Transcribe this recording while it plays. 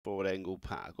Forward Angle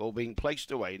Park. All being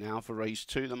placed away now for race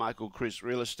 2, the Michael Chris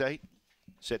Real Estate.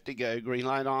 Set to go, green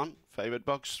light on. Favourite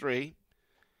box 3.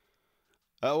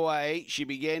 Away, she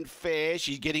began fair.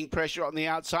 She's getting pressure on the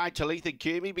outside. Talitha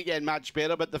Kumi began much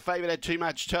better, but the favourite had too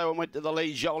much toe and went to the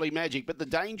lead, Jolie Magic. But the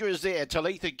danger is there.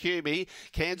 Talitha Kumi,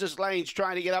 Kansas Lane's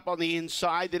trying to get up on the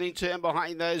inside. Then in turn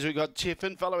behind those, we've got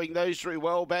Tiffin. Following those through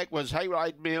well back was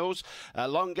Hayride Mills,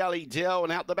 Long Gully Dell,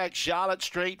 and out the back Charlotte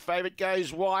Street. Favourite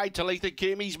goes wide. Talitha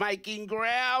Kumi's making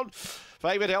ground.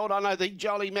 Favourite held on, I think,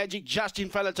 Jolly Magic just in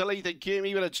front of Talitha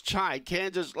Kumi, but it's tight.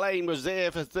 Kansas Lane was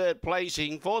there for 3rd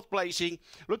placing. 4th placing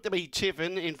looked to be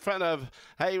Tiffin in front of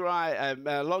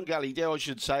Hayride, Long Gully Dell, I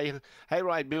should say.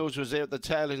 Hayride Mills was there at the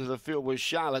tail end of the field with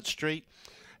Charlotte Street.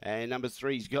 And number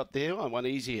 3's got there. One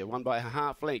easier, one by a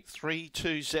half length.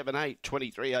 3-2-7-8,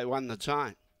 23:01 the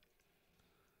time.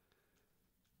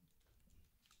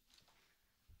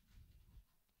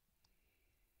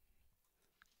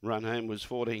 Run home was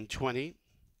 14:20.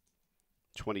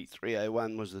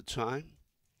 23:01 was the time.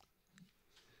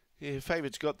 Yeah,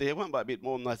 favourites got there. One by a bit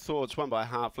more than I thought. It's one by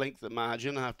half length, the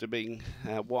margin, after being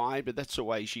wide. But that's the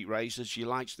way she races. She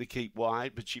likes to keep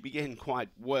wide, but she began quite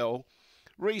well.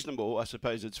 Reasonable, I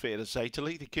suppose it's fair to say.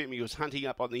 Talitha Kumi was hunting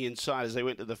up on the inside as they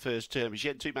went to the first turn. But she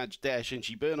had too much dash, and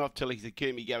she burned off Talitha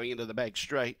Kumi going into the back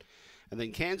straight. And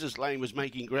then Kansas Lane was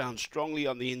making ground strongly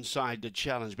on the inside to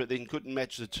challenge, but then couldn't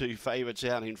match the 2 favourites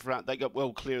out in front. They got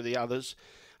well clear of the others.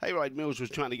 Hayride Mills was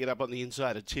trying to get up on the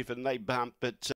inside of Tiffin. They bumped, but